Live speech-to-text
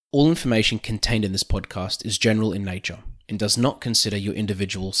All information contained in this podcast is general in nature and does not consider your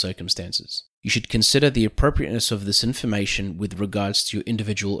individual circumstances. You should consider the appropriateness of this information with regards to your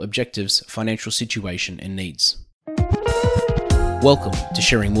individual objectives, financial situation, and needs. Welcome to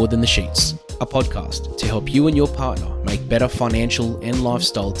Sharing More Than the Sheets, a podcast to help you and your partner make better financial and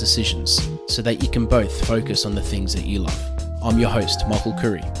lifestyle decisions so that you can both focus on the things that you love. I'm your host, Michael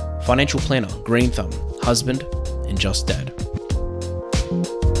Curry, financial planner, green thumb, husband, and just dad.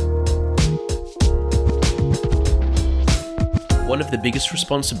 One of the biggest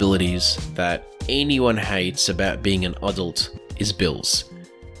responsibilities that anyone hates about being an adult is bills.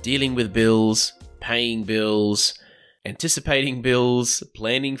 Dealing with bills, paying bills, anticipating bills,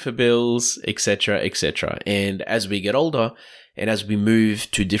 planning for bills, etc., etc. And as we get older and as we move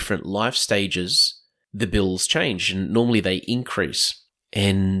to different life stages, the bills change and normally they increase.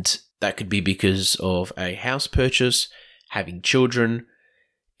 And that could be because of a house purchase, having children,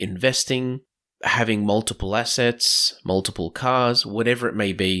 investing, having multiple assets, multiple cars, whatever it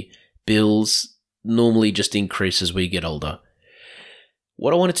may be. Bills normally just increase as we get older.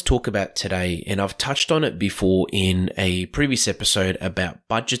 What I wanted to talk about today, and I've touched on it before in a previous episode about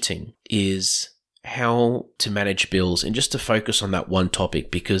budgeting, is how to manage bills, and just to focus on that one topic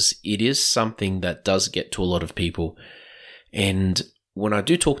because it is something that does get to a lot of people. And when I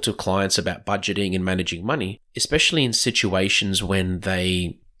do talk to clients about budgeting and managing money, especially in situations when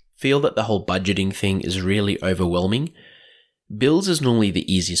they feel that the whole budgeting thing is really overwhelming, bills is normally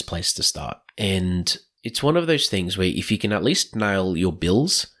the easiest place to start. And it's one of those things where if you can at least nail your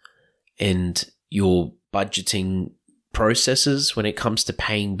bills and your budgeting processes when it comes to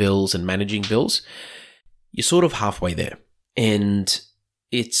paying bills and managing bills, you're sort of halfway there. And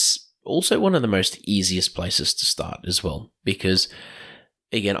it's also one of the most easiest places to start as well. Because,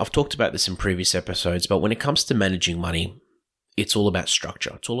 again, I've talked about this in previous episodes, but when it comes to managing money, it's all about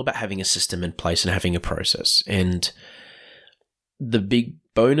structure. It's all about having a system in place and having a process. And the big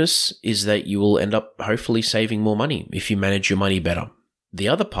bonus is that you will end up hopefully saving more money if you manage your money better. The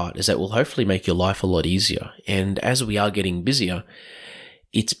other part is that will hopefully make your life a lot easier. And as we are getting busier,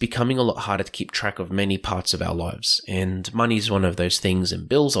 it's becoming a lot harder to keep track of many parts of our lives. And money is one of those things, and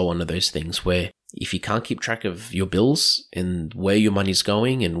bills are one of those things where if you can't keep track of your bills and where your money's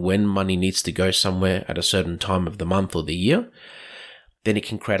going and when money needs to go somewhere at a certain time of the month or the year, then it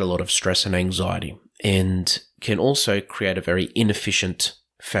can create a lot of stress and anxiety and can also create a very inefficient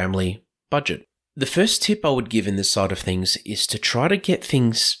family budget. The first tip I would give in this side of things is to try to get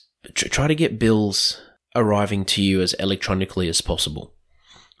bills arriving to you as electronically as possible.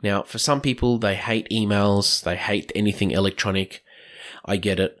 Now, for some people, they hate emails, they hate anything electronic. I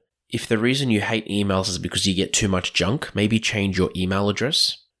get it. If the reason you hate emails is because you get too much junk, maybe change your email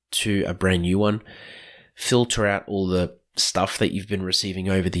address to a brand new one. Filter out all the stuff that you've been receiving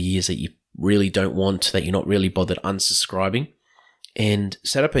over the years that you really don't want, that you're not really bothered unsubscribing, and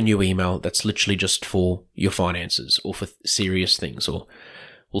set up a new email that's literally just for your finances or for serious things, or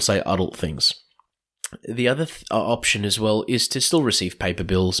we'll say adult things. The other option as well is to still receive paper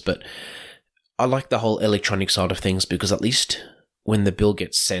bills, but I like the whole electronic side of things because at least when the bill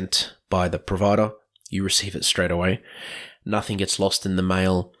gets sent by the provider, you receive it straight away. Nothing gets lost in the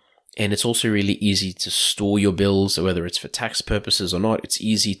mail. And it's also really easy to store your bills, whether it's for tax purposes or not. It's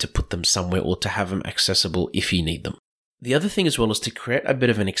easy to put them somewhere or to have them accessible if you need them. The other thing as well is to create a bit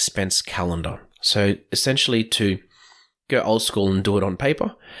of an expense calendar. So essentially to go old school and do it on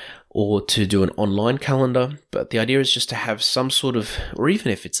paper or to do an online calendar. But the idea is just to have some sort of, or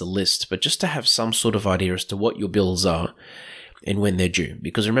even if it's a list, but just to have some sort of idea as to what your bills are and when they're due.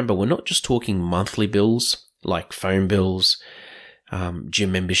 Because remember, we're not just talking monthly bills like phone bills,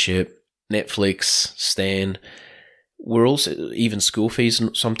 gym membership, Netflix, Stan. We're also, even school fees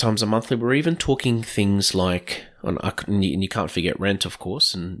sometimes are monthly. We're even talking things like, and you can't forget rent, of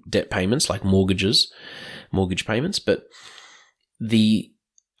course, and debt payments like mortgage payments. But the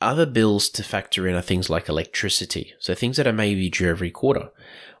other bills to factor in are things like electricity. So things that are maybe due every quarter,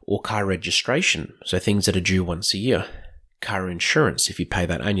 or car registration. So things that are due once a year. Car insurance, if you pay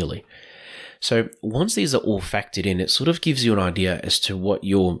that annually. So once these are all factored in, it sort of gives you an idea as to what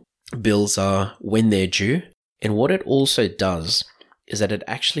your bills are, when they're due. And what it also does is that it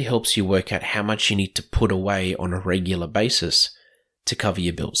actually helps you work out how much you need to put away on a regular basis to cover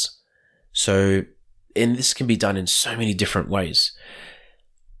your bills. So, and this can be done in so many different ways.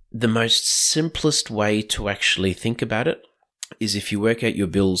 The most simplest way to actually think about it is if you work out your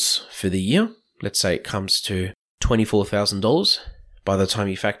bills for the year, let's say it comes to $24,000 by the time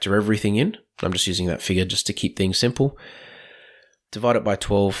you factor everything in. I'm just using that figure just to keep things simple. Divide it by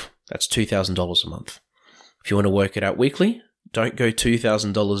 12, that's $2,000 a month. If you want to work it out weekly, don't go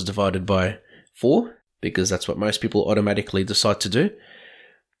 $2,000 divided by 4, because that's what most people automatically decide to do.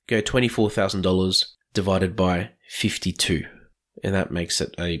 Go $24,000 divided by 52. And that makes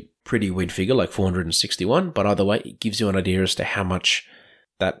it a pretty weird figure, like 461. But either way, it gives you an idea as to how much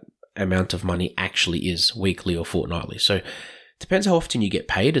that amount of money actually is, weekly or fortnightly. So depends how often you get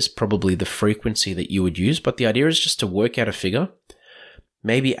paid is probably the frequency that you would use. But the idea is just to work out a figure,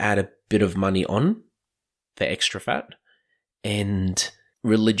 maybe add a bit of money on the extra fat, and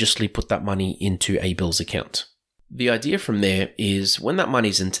religiously put that money into a bills account. The idea from there is when that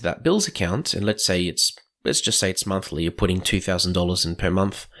money's into that bills account, and let's just say it's monthly, you're putting $2,000 in per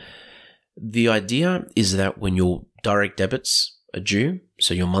month. The idea is that when your direct debits are due,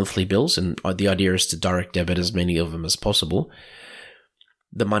 so your monthly bills, and the idea is to direct debit as many of them as possible,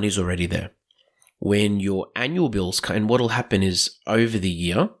 the money's already there. When your annual bills come, and what'll happen is over the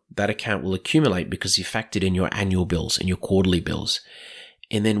year, that account will accumulate because you factored in your annual bills and your quarterly bills.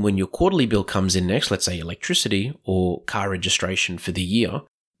 And then when your quarterly bill comes in next, let's say electricity or car registration for the year,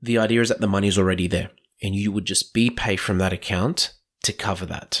 the idea is that the money's already there and you would just pay from that account to cover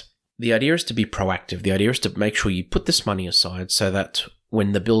that. The idea is to be proactive. The idea is to make sure you put this money aside so that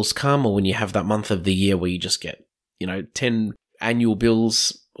when the bills come, or when you have that month of the year where you just get, 10 annual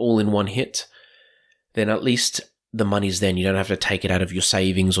bills all in one hit, then at least the money's there and you don't have to take it out of your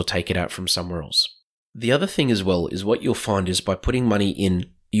savings or take it out from somewhere else. The other thing as well is what you'll find is by putting money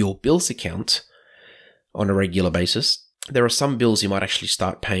in your bills account on a regular basis, there are some bills you might actually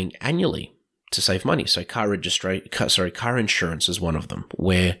start paying annually to save money. So car insurance is one of them,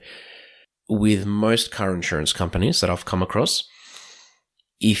 where with most car insurance companies that I've come across,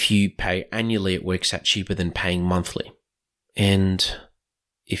 if you pay annually, it works out cheaper than paying monthly. And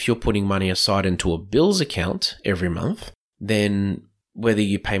if you're putting money aside into a bills account every month, then whether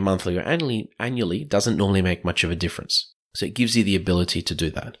you pay monthly or annually doesn't normally make much of a difference. So it gives you the ability to do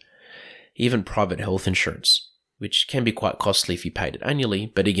that. Even private health insurance, which can be quite costly if you paid it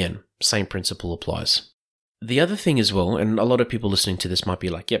annually, but again, same principle applies. The other thing as well, and a lot of people listening to this might be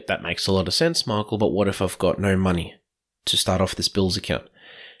like, yep, that makes a lot of sense, Michael, but what if I've got no money to start off this bills account?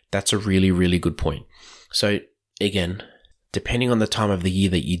 That's a really, really good point. So again, depending on the time of the year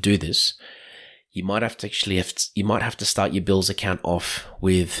that you do this, you might have to start your bills account off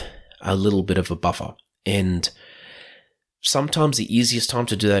with a little bit of a buffer. And sometimes the easiest time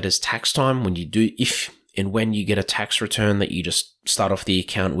to do that is tax time, when you get a tax return that you just start off the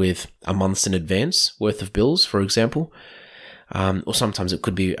account with a month's in advance worth of bills, for example. Or sometimes it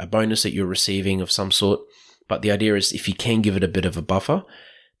could be a bonus that you're receiving of some sort. But the idea is if you can give it a bit of a buffer,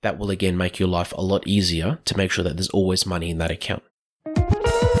 that will again make your life a lot easier to make sure that there's always money in that account.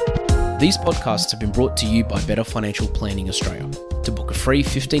 These podcasts have been brought to you by Better Financial Planning Australia. To book a free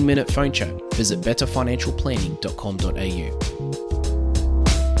 15-minute phone chat, visit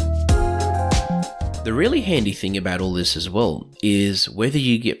betterfinancialplanning.com.au. The really handy thing about all this as well is whether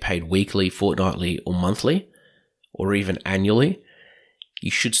you get paid weekly, fortnightly, or monthly, or even annually,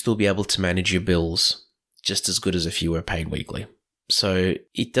 you should still be able to manage your bills just as good as if you were paid weekly. So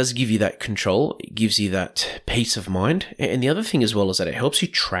it does give you that control. It gives you that peace of mind. And the other thing as well is that it helps you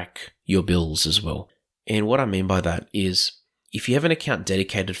track your bills as well. And what I mean by that is if you have an account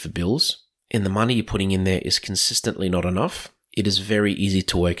dedicated for bills and the money you're putting in there is consistently not enough, it is very easy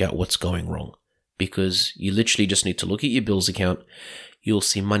to work out what's going wrong, because you literally just need to look at your bills account. You'll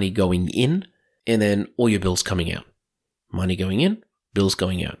see money going in and then all your bills coming out. Money going in, bills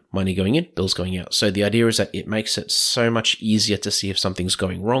going out, money going in, bills going out. So the idea is that it makes it so much easier to see if something's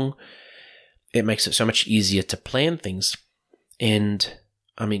going wrong. It makes it so much easier to plan things. And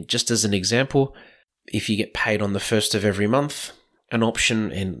I mean, just as an example, if you get paid on the 1st of every month, an option,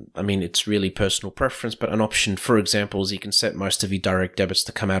 and I mean, it's really personal preference, but an option, for example, is you can set most of your direct debits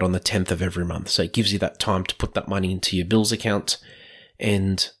to come out on the 10th of every month. So it gives you that time to put that money into your bills account.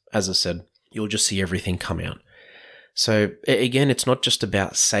 And as I said, you'll just see everything come out. So again, it's not just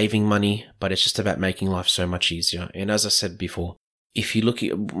about saving money, but it's just about making life so much easier. And as I said before, if you look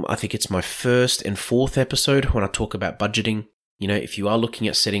at, I think it's my 1st and 4th episode when I talk about budgeting, if you are looking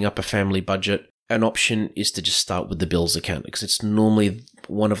at setting up a family budget, an option is to just start with the bills account because it's normally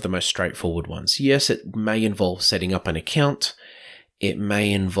one of the most straightforward ones. Yes, it may involve setting up an account. It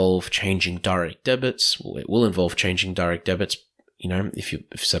may involve changing direct debits. Well, it will involve changing direct debits, if you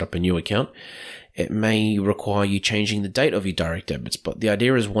set up a new account. It may require you changing the date of your direct debits, but the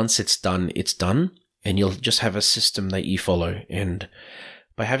idea is once it's done, and you'll just have a system that you follow. And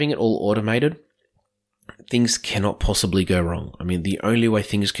by having it all automated, things cannot possibly go wrong. I mean, the only way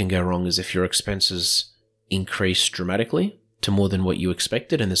things can go wrong is if your expenses increase dramatically to more than what you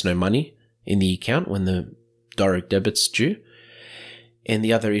expected and there's no money in the account when the direct debit's due. And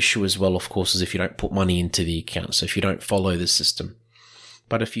the other issue as well, of course, is if you don't put money into the account. So if you don't follow the system.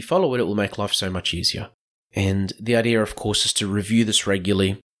 But if you follow it, it will make life so much easier. And the idea, of course, is to review this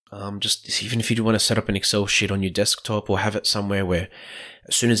regularly. Just even if you do want to set up an Excel sheet on your desktop or have it somewhere where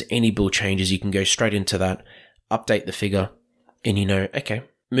as soon as any bill changes, you can go straight into that, update the figure, and you know, okay,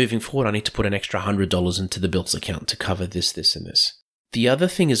 moving forward, I need to put an extra $100 into the bills account to cover this, this, and this. The other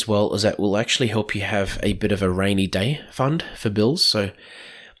thing as well is that will actually help you have a bit of a rainy day fund for bills. So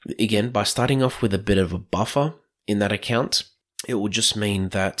again, by starting off with a bit of a buffer in that account, it will just mean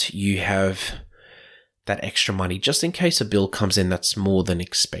that you have that extra money just in case a bill comes in that's more than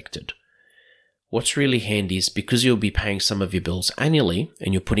expected. What's really handy is because you'll be paying some of your bills annually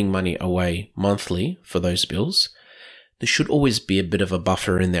and you're putting money away monthly for those bills, there should always be a bit of a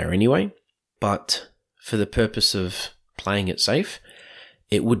buffer in there anyway. But for the purpose of playing it safe,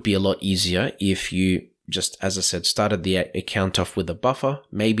 it would be a lot easier if you just, as I said, started the account off with a buffer,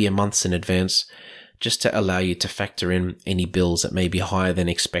 maybe a month in advance, just to allow you to factor in any bills that may be higher than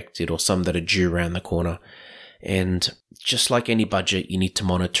expected or some that are due around the corner. And just like any budget, you need to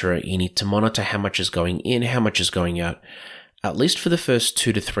monitor it. You need to monitor how much is going in, how much is going out, at least for the first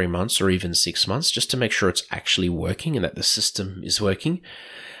 2 to 3 months or even 6 months, just to make sure it's actually working and that the system is working.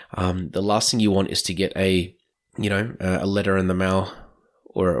 The last thing you want is to get a letter in the mail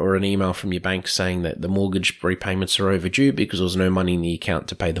or an email from your bank saying that the mortgage repayments are overdue because there was no money in the account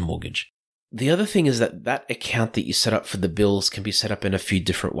to pay the mortgage. The other thing is that account that you set up for the bills can be set up in a few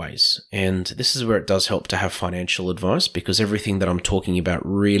different ways. And this is where it does help to have financial advice because everything that I'm talking about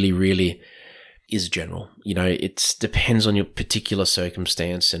really, really is general. It depends on your particular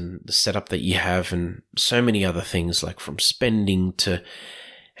circumstance and the setup that you have and so many other things, like from spending to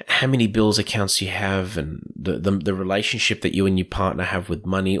how many bills accounts you have and the relationship that you and your partner have with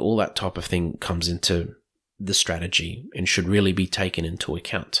money. All that type of thing comes into the strategy and should really be taken into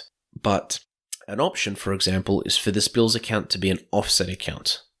account. But an option, for example, is for this bills account to be an offset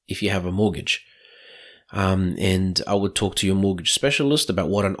account if you have a mortgage. And I would talk to your mortgage specialist about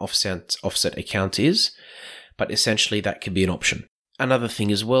what an offset account is, but essentially that could be an option. Another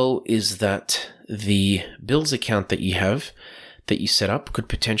thing as well is that the bills account that you have, that you set up, could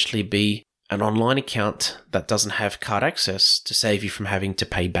potentially be an online account that doesn't have card access to save you from having to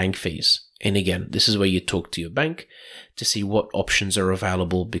pay bank fees. And again, this is where you talk to your bank to see what options are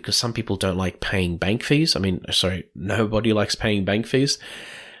available because some people don't like paying bank fees. Nobody likes paying bank fees.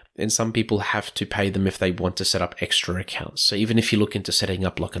 And some people have to pay them if they want to set up extra accounts. So even if you look into setting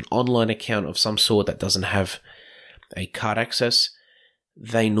up like an online account of some sort that doesn't have a card access,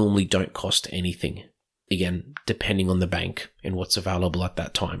 they normally don't cost anything. Again, depending on the bank and what's available at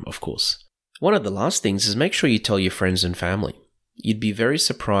that time, of course. One of the last things is make sure you tell your friends and family. You'd be very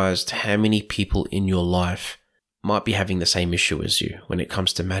surprised how many people in your life might be having the same issue as you when it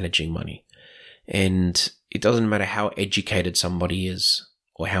comes to managing money. And it doesn't matter how educated somebody is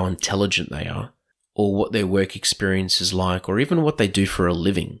or how intelligent they are or what their work experience is like or even what they do for a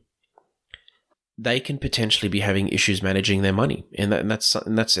living. They can potentially be having issues managing their money. And there's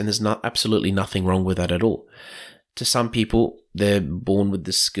absolutely nothing wrong with that at all. To some people, they're born with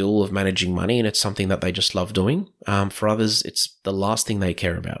the skill of managing money and it's something that they just love doing. For others, it's the last thing they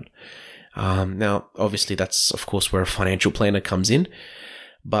care about. Now, obviously, that's, of course, where a financial planner comes in.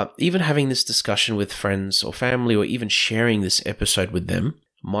 But even having this discussion with friends or family or even sharing this episode with them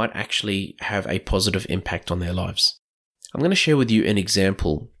might actually have a positive impact on their lives. I'm going to share with you an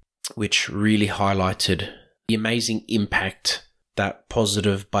example which really highlighted the amazing impact that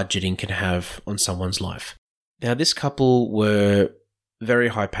positive budgeting can have on someone's life. Now, this couple were very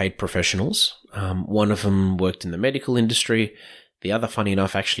high-paid professionals. One of them worked in the medical industry. The other, funny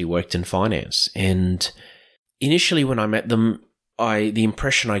enough, actually worked in finance. And initially when I met them, the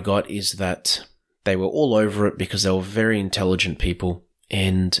impression I got is that they were all over it because they were very intelligent people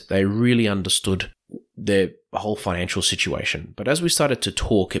and they really understood their whole financial situation. But as we started to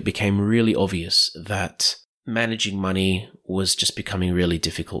talk, it became really obvious that managing money was just becoming really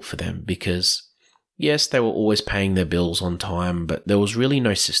difficult for them because yes, they were always paying their bills on time, but there was really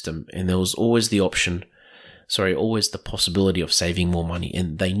no system and there was always always the possibility of saving more money,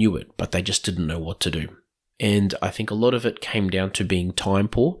 and they knew it, but they just didn't know what to do. And I think a lot of it came down to being time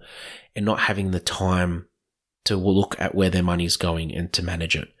poor and not having the time to look at where their money is going and to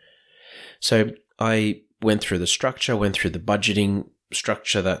manage it. So I went through the budgeting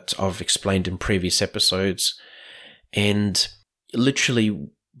structure that I've explained in previous episodes, and literally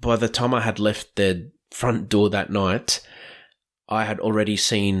by the time I had left their front door that night, I had already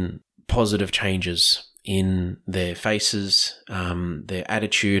seen positive changes in their faces, their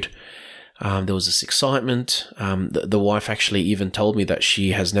attitude, There was this excitement. The wife actually even told me that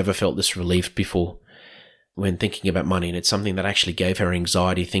she has never felt this relieved before when thinking about money. And it's something that actually gave her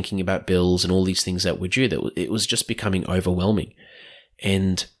anxiety, thinking about bills and all these things that were due. That it was just becoming overwhelming.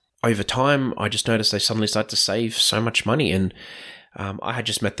 And over time, I just noticed they suddenly started to save so much money. And I had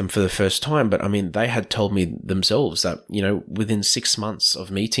just met them for the first time, but I mean, they had told me themselves that, within 6 months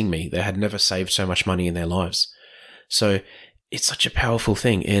of meeting me, they had never saved so much money in their lives. So it's such a powerful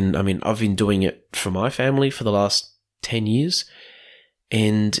thing. And I mean, I've been doing it for my family for the last 10 years,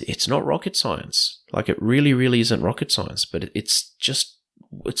 and it's not rocket science. Like, it really, really isn't rocket science, but it's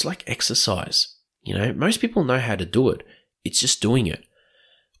like exercise. Most people know how to do it. It's just doing it,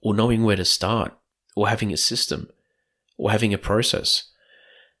 or knowing where to start, or having a system, or having a process,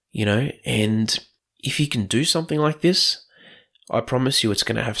 and if you can do something like this, I promise you it's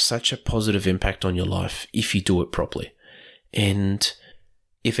going to have such a positive impact on your life if you do it properly. And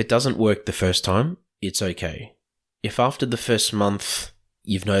if it doesn't work the first time, it's okay. If after the first month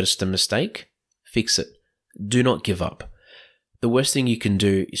you've noticed a mistake, fix it. Do not give up. The worst thing you can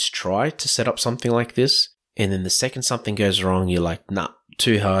do is try to set up something like this, and then the second something goes wrong, you're like, nah,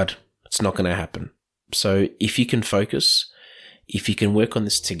 too hard. It's not going to happen. So if you can focus, if you can work on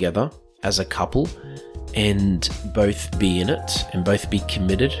this together as a couple and both be in it and both be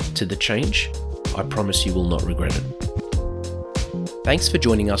committed to the change, I promise you will not regret it. Thanks for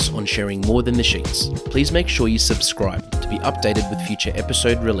joining us on Sharing More Than the Sheets. Please make sure you subscribe to be updated with future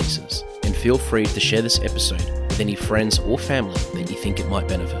episode releases, and feel free to share this episode with any friends or family that you think it might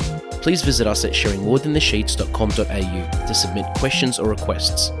benefit. Please visit us at sharingmorethanthesheets.com.au to submit questions or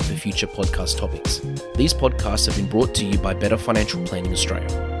requests for future podcast topics. These podcasts have been brought to you by Better Financial Planning Australia.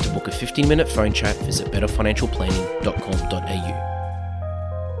 To book a 15-minute phone chat, visit betterfinancialplanning.com.au.